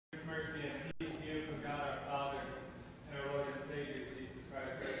mercy, and peace to you from God our Father and our Lord and Savior, Jesus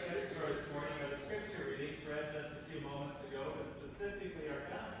Christ. Our text for this morning are the scripture readings read just a few moments ago, but specifically our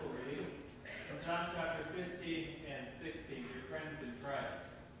gospel reading from John chapter 15 and 16, Dear friends in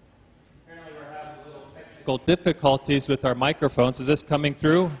Christ. Apparently we're having a little technical difficulties with our microphones. Is this coming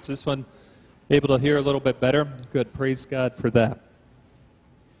through? Is this one able to hear a little bit better? Good. Praise God for that.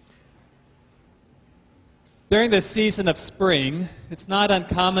 During this season of spring, it's not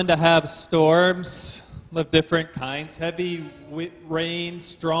uncommon to have storms of different kinds, heavy rain,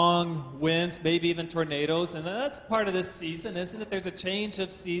 strong winds, maybe even tornadoes, and that's part of this season, isn't it? There's a change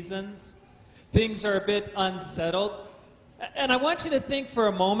of seasons. Things are a bit unsettled. And I want you to think for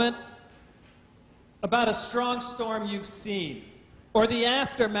a moment about a strong storm you've seen, or the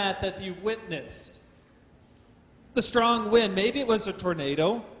aftermath that you witnessed. The strong wind, maybe it was a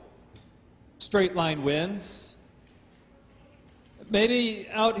tornado, straight line winds. Maybe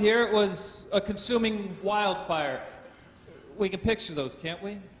out here it was a consuming wildfire. We can picture those, can't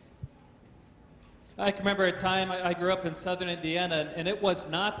we? I can remember a time I grew up in southern Indiana, and it was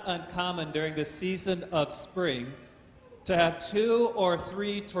not uncommon during the season of spring to have 2 or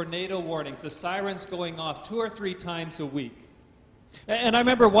 3 tornado warnings, the sirens going off 2 or 3 times a week. And I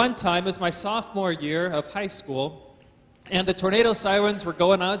remember one time, it was my sophomore year of high school, and the tornado sirens were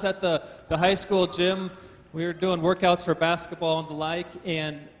going. I was at the high school gym. We were doing workouts for basketball and the like,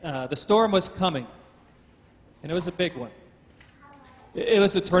 and the storm was coming. And it was a big one. It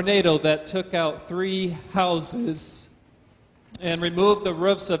was a tornado that took out 3 houses and removed the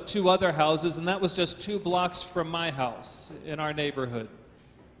roofs of 2 other houses, and that was just 2 blocks from my house in our neighborhood.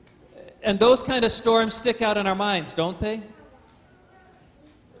 And those kind of storms stick out in our minds, don't they?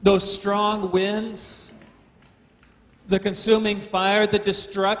 Those strong winds, the consuming fire, the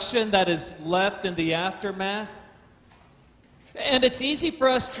destruction that is left in the aftermath. And it's easy for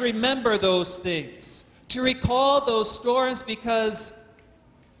us to remember those things, to recall those storms, because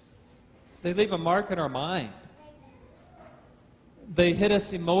they leave a mark in our mind. They hit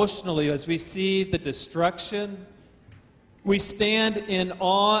us emotionally as we see the destruction. We stand in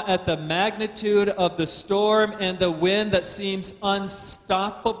awe at the magnitude of the storm and the wind that seems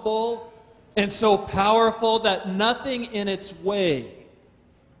unstoppable and so powerful that nothing in its way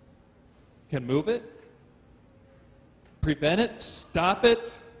can move it, prevent it, stop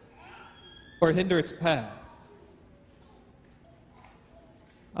it, or hinder its path.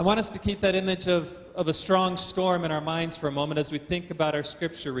 I want us to keep that image of a strong storm in our minds for a moment as we think about our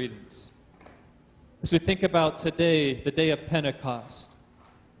scripture readings. As we think about today, the day of Pentecost,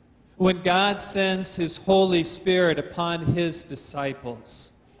 when God sends His Holy Spirit upon His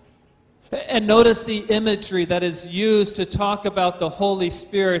disciples. And notice the imagery that is used to talk about the Holy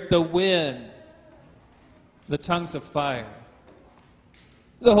Spirit, the wind, the tongues of fire.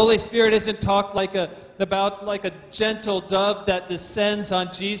 The Holy Spirit isn't talked about like a gentle dove that descends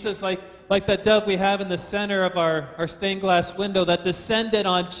on Jesus, like that dove we have in the center of our stained glass window that descended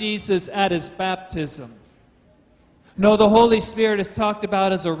on Jesus at His baptism. No, the Holy Spirit is talked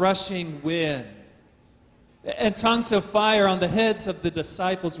about as a rushing wind and tongues of fire on the heads of the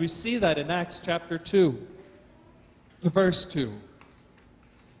disciples. We see that in Acts chapter 2, verse 2.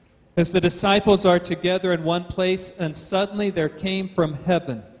 As the disciples are together in one place, and suddenly there came from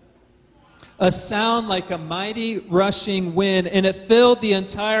heaven a sound like a mighty rushing wind, and it filled the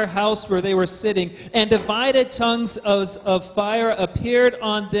entire house where they were sitting, and divided tongues of fire appeared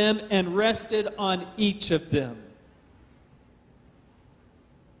on them and rested on each of them.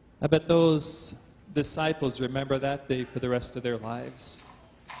 I bet those disciples remember that day for the rest of their lives.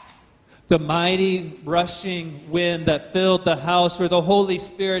 The mighty rushing wind that filled the house where the Holy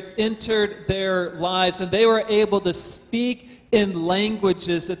Spirit entered their lives, and they were able to speak in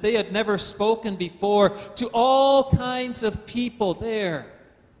languages that they had never spoken before to all kinds of people there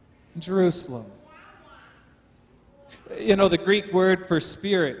in Jerusalem. You know, the Greek word for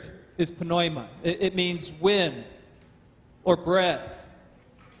spirit is pneuma. It means wind or breath,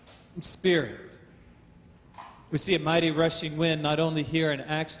 spirit. We see a mighty rushing wind not only here in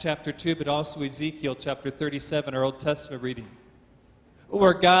Acts chapter 2, but also Ezekiel chapter 37, our Old Testament reading,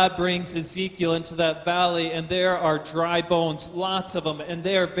 where God brings Ezekiel into that valley, and there are dry bones, lots of them, and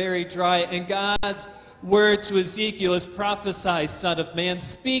they are very dry. And God's word to Ezekiel is, prophesy, son of man,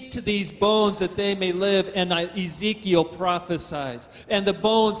 speak to these bones that they may live. And Ezekiel prophesies, and the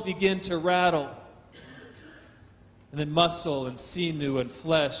bones begin to rattle. And then muscle and sinew and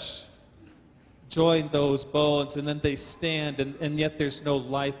flesh join those bones, and then they stand, and yet there's no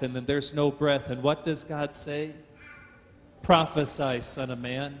life, and then there's no breath. And what does God say? Prophesy, son of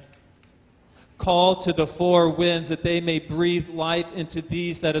man. call to the four winds that they may breathe life into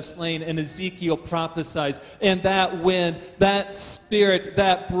these that have slain. And Ezekiel prophesies. And that wind, that spirit,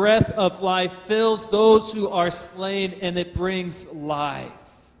 that breath of life fills those who are slain, and it brings life.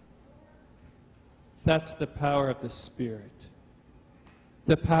 That's the power of the Spirit.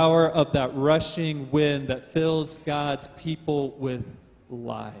 The power of that rushing wind that fills God's people with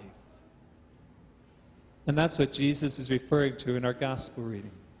life. And that's what Jesus is referring to in our gospel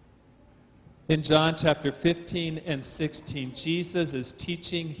reading. In John chapter 15 and 16, Jesus is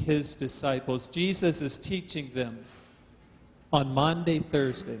teaching his disciples. Jesus is teaching them on Maundy,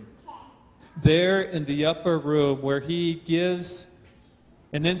 Thursday, there in the upper room where he gives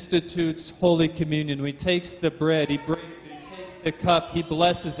and institutes Holy Communion. When he takes the bread, he breaks it, he takes the cup, he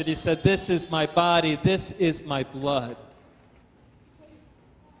blesses it. He said, "This is my body, this is my blood."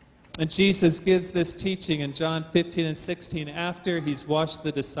 And Jesus gives this teaching in John 15 and 16 after he's washed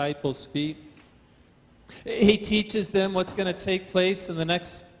the disciples' feet. He teaches them what's going to take place in the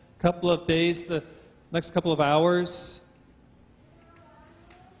next couple of days, the next couple of hours,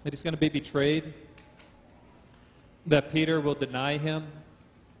 that he's going to be betrayed, that Peter will deny him,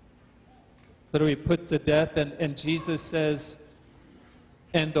 that he'll be put to death. And Jesus says,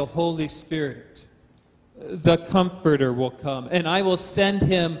 "And the Holy Spirit, the Comforter, will come, and I will send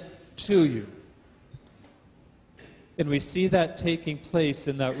him to you." And we see that taking place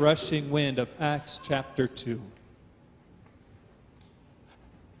in that rushing wind of Acts chapter 2.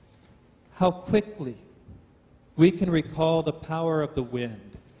 How quickly we can recall the power of the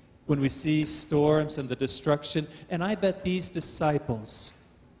wind when we see storms and the destruction. And I bet these disciples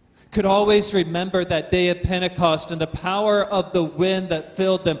could always remember that day of Pentecost and the power of the wind that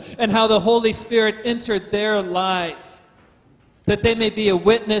filled them, and how the Holy Spirit entered their life, that they may be a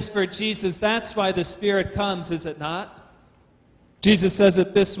witness for Jesus. That's why the Spirit comes, is it not? Jesus says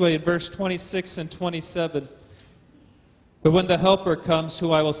it this way in verse 26 and 27. "But when the Helper comes,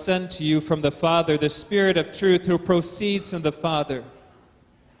 who I will send to you from the Father, the Spirit of truth who proceeds from the Father,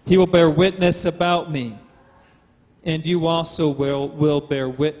 he will bear witness about me, and you also will bear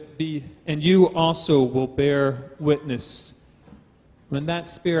witness." When that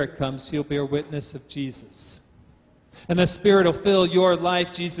Spirit comes, he'll bear witness of Jesus. And the Spirit will fill your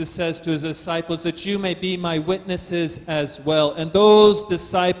life, Jesus says to his disciples, that you may be my witnesses as well. And those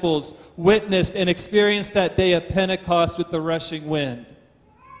disciples witnessed and experienced that day of Pentecost with the rushing wind.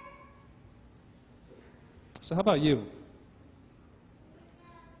 So how about you?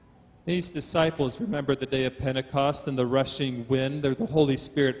 These disciples remembered the day of Pentecost and the rushing wind. The Holy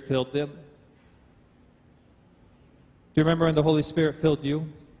Spirit filled them. Do you remember when the Holy Spirit filled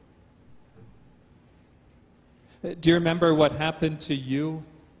you? Do you remember what happened to you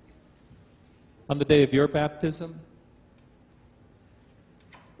on the day of your baptism?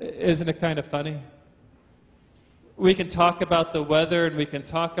 Isn't it kind of funny? We can talk about the weather and we can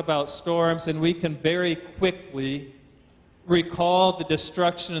talk about storms, and we can very quickly recall the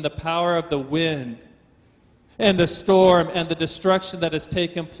destruction and the power of the wind and the storm and the destruction that has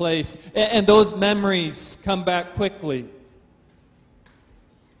taken place. And those memories come back quickly.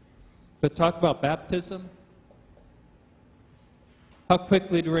 But talk about baptism. How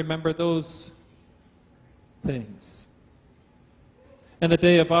quickly to remember those things. And the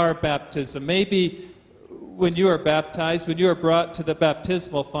day of our baptism. Maybe when you are baptized, when you are brought to the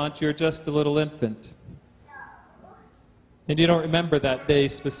baptismal font, you're just a little infant. And you don't remember that day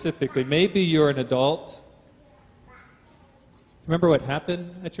specifically. Maybe you're an adult. Remember what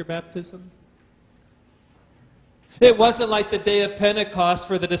happened at your baptism? It wasn't like the day of Pentecost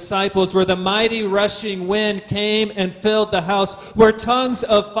for the disciples, where the mighty rushing wind came and filled the house, where tongues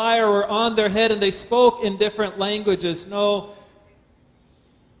of fire were on their head and they spoke in different languages. No,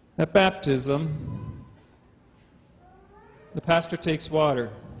 at baptism, the pastor takes water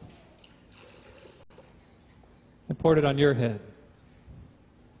and poured it on your head.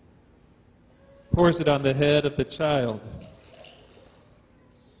 Pours it on the head of the child,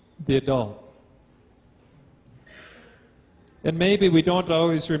 the adult. And maybe we don't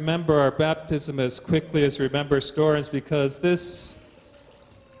always remember our baptism as quickly as we remember storms, because this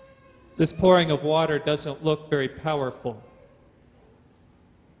pouring of water doesn't look very powerful.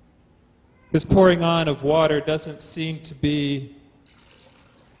 This pouring on of water doesn't seem to be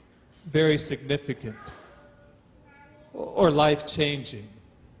very significant or life-changing.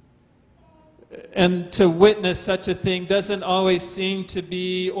 And to witness such a thing doesn't always seem to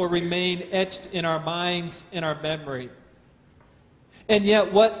be or remain etched in our minds, in our memory. And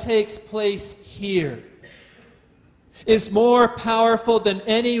yet what takes place here is more powerful than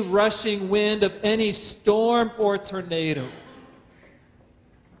any rushing wind of any storm or tornado.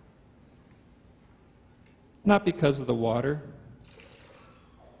 Not because of the water,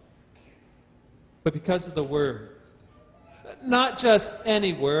 but because of the Word. Not just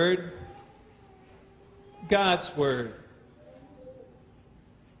any word, God's Word,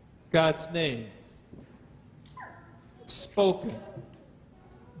 God's name, spoken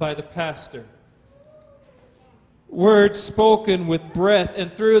by the pastor. Words spoken with breath,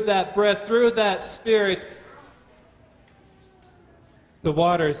 and through that breath, through that Spirit, the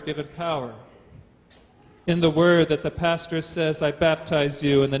water is given power. In the Word that the pastor says, I baptize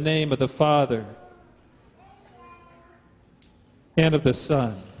you in the name of the Father and of the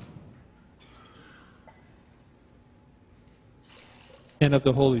Son and of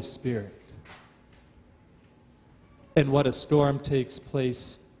the Holy Spirit. And what a storm takes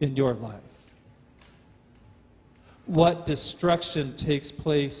place in your life. What destruction takes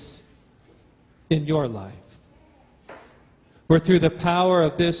place in your life. Where through the power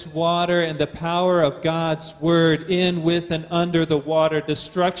of this water and the power of God's Word, in, with, and under the water,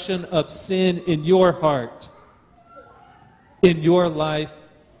 destruction of sin in your heart, in your life,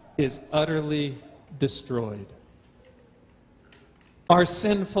 is utterly destroyed. Our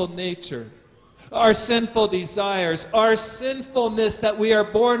sinful nature, our sinful desires, our sinfulness that we are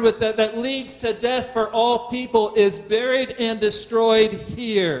born with that leads to death for all people is buried and destroyed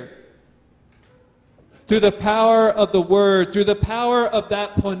here. Through the power of the Word, through the power of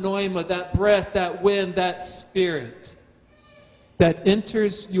that pneuma, that breath, that wind, that Spirit that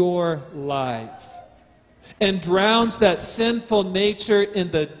enters your life and drowns that sinful nature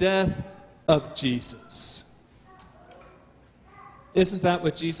in the death of Jesus. Isn't that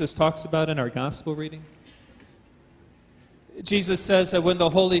what Jesus talks about in our gospel reading? Jesus says that when the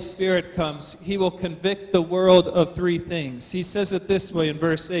Holy Spirit comes, He will convict the world of three things. He says it this way in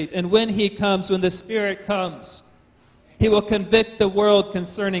verse 8, and when He comes, when the Spirit comes, He will convict the world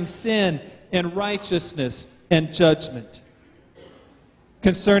concerning sin and righteousness and judgment.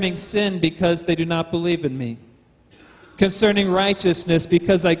 Concerning sin, because they do not believe in me. Concerning righteousness,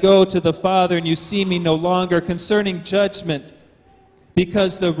 because I go to the Father and you see me no longer. Concerning judgment,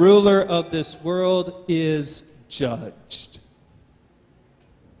 because the ruler of this world is judged.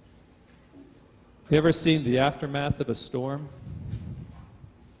 You ever seen the aftermath of a storm?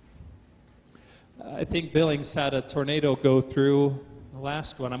 I think Billings had a tornado go through. The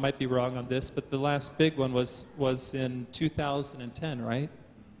last one, I might be wrong on this, but the last big one was in 2010, right?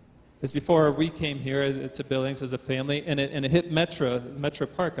 It's before we came here to Billings as a family, and it hit Metro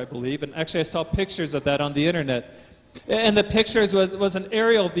Park, I believe. And actually, I saw pictures of that on the internet. And the pictures was an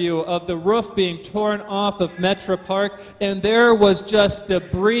aerial view of the roof being torn off of Metro Park, and there was just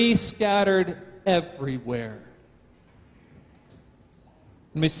debris scattered everywhere.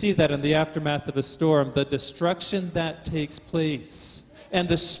 And we see that in the aftermath of a storm, the destruction that takes place and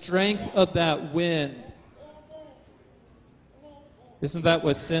the strength of that wind. Isn't that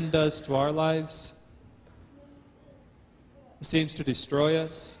what sin does to our lives? It seems to destroy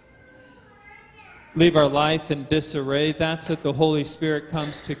us, leave our life in disarray. That's what the Holy Spirit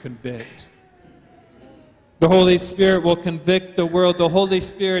comes to convict. The Holy Spirit will convict the world. The Holy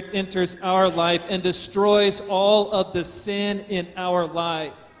Spirit enters our life and destroys all of the sin in our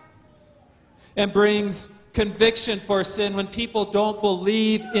life and brings conviction for sin when people don't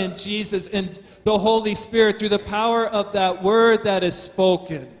believe in Jesus. And the Holy Spirit, through the power of that word that is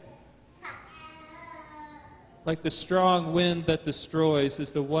spoken, like the strong wind that destroys,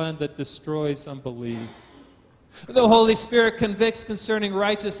 is the one that destroys unbelief. The Holy Spirit convicts concerning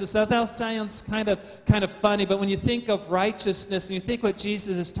righteousness. Now, that sounds kind of funny, but when you think of righteousness and you think what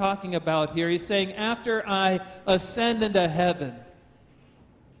Jesus is talking about here, He's saying, after I ascend into heaven,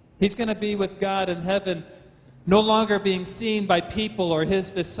 He's going to be with God in heaven, no longer being seen by people or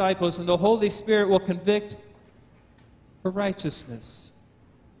His disciples, and the Holy Spirit will convict for righteousness.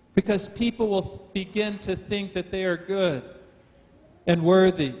 Because people will begin to think that they are good and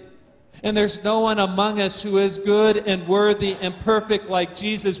worthy. And there's no one among us who is good and worthy and perfect like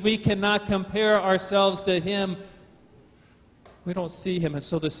Jesus. We cannot compare ourselves to Him. We don't see Him. And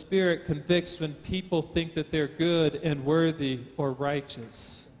so the Spirit convicts when people think that they're good and worthy or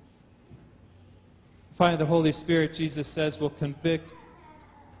righteous. Finally, the Holy Spirit, Jesus says, will convict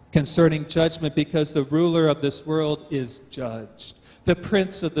concerning judgment because the ruler of this world is judged. The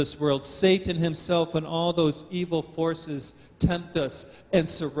prince of this world, Satan himself, and all those evil forces tempt us and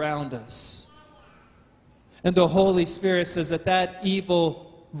surround us. And the Holy Spirit says that that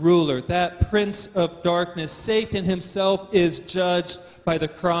evil ruler, that prince of darkness, Satan himself, is judged by the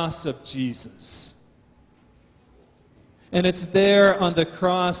cross of Jesus. And it's there on the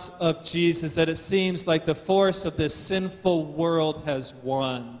cross of Jesus that it seems like the force of this sinful world has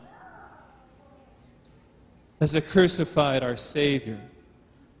won. as a crucified our Savior.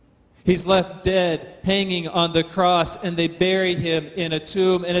 He's left dead, hanging on the cross, and they bury him in a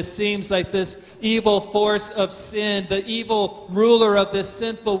tomb. And it seems like this evil force of sin, the evil ruler of this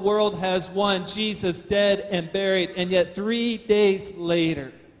sinful world, has won. Jesus dead and buried. And yet 3 days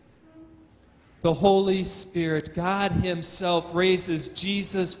later, the Holy Spirit, God Himself, raises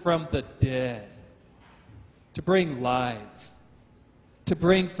Jesus from the dead to bring life, to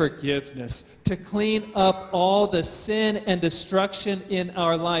bring forgiveness, to clean up all the sin and destruction in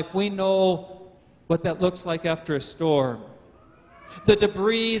our life. We know what that looks like after a storm. The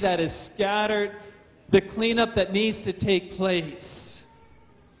debris that is scattered, the cleanup that needs to take place.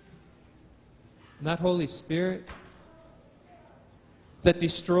 And that Holy Spirit that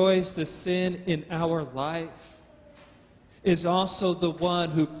destroys the sin in our life is also the one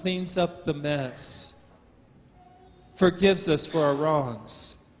who cleans up the mess, forgives us for our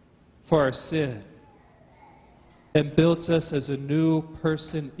wrongs, for our sin, and builds us as a new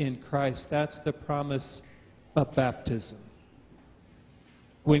person in Christ. That's the promise of baptism.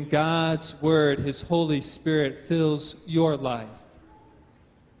 When God's Word, His Holy Spirit, fills your life,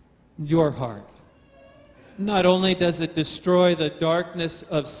 your heart, not only does it destroy the darkness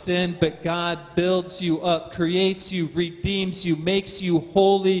of sin, but God builds you up, creates you, redeems you, makes you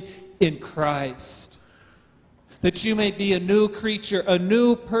holy in Christ, that you may be a new creature, a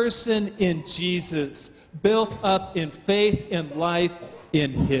new person in Jesus, built up in faith and life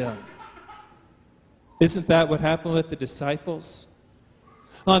in Him. Isn't that what happened with the disciples?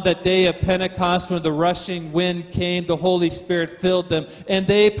 On that day of Pentecost, when the rushing wind came, the Holy Spirit filled them, and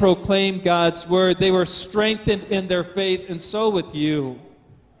they proclaimed God's word. They were strengthened in their faith, and so with you,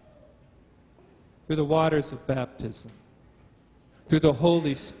 through the waters of baptism, through the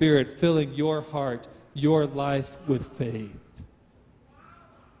Holy Spirit filling your heart, your life with faith.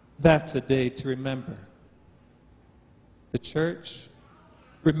 That's a day to remember. The church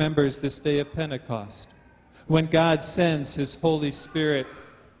remembers this day of Pentecost, when God sends His Holy Spirit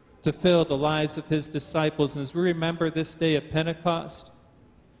to fill the lives of His disciples. And as we remember this day of Pentecost,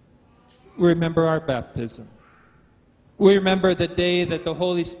 we remember our baptism. We remember the day that the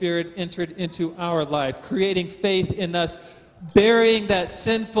Holy Spirit entered into our life, creating faith in us, burying that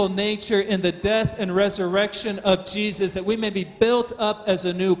sinful nature in the death and resurrection of Jesus, that we may be built up as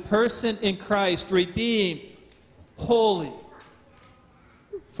a new person in Christ, redeemed, holy,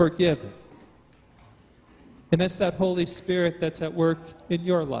 forgiven. And it's that Holy Spirit that's at work in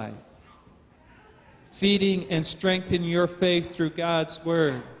your life, feeding and strengthening your faith through God's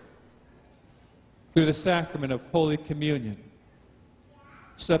Word, through the sacrament of Holy Communion,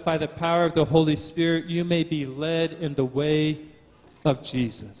 so that by the power of the Holy Spirit you may be led in the way of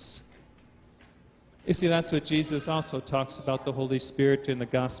Jesus. You see, that's what Jesus also talks about the Holy Spirit in the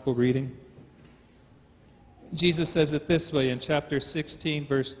Gospel reading. Jesus says it this way in chapter 16,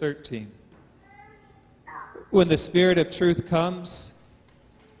 verse 13. When the Spirit of truth comes,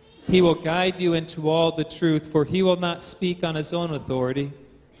 He will guide you into all the truth, for He will not speak on His own authority,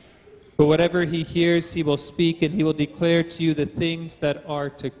 but whatever He hears, He will speak, and He will declare to you the things that are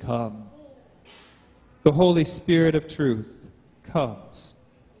to come. The Holy Spirit of truth comes.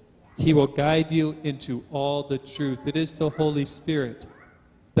 He will guide you into all the truth. It is the Holy Spirit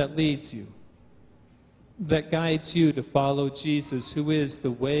that leads you, that guides you to follow Jesus, who is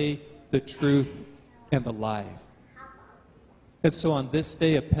the way, the truth, and the life. And so on this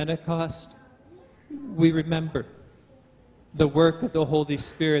day of Pentecost, we remember the work of the Holy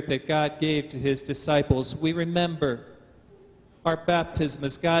Spirit that God gave to His disciples. We remember our baptism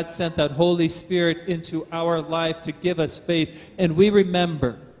as God sent that Holy Spirit into our life to give us faith. And we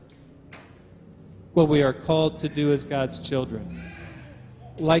remember what we are called to do as God's children.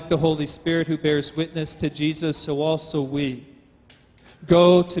 Like the Holy Spirit who bears witness to Jesus, so also we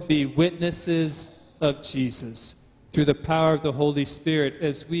go to be witnesses of Jesus through the power of the Holy Spirit,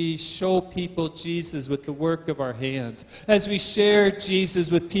 as we show people Jesus with the work of our hands, as we share Jesus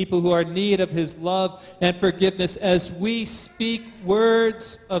with people who are in need of His love and forgiveness, as we speak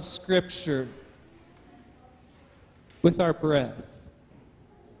words of Scripture with our breath,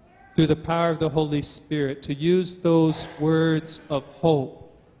 through the power of the Holy Spirit, to use those words of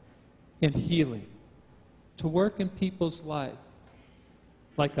hope and healing to work in people's life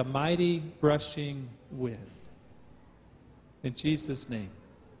like a mighty rushing wind. In Jesus' name,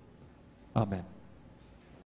 amen.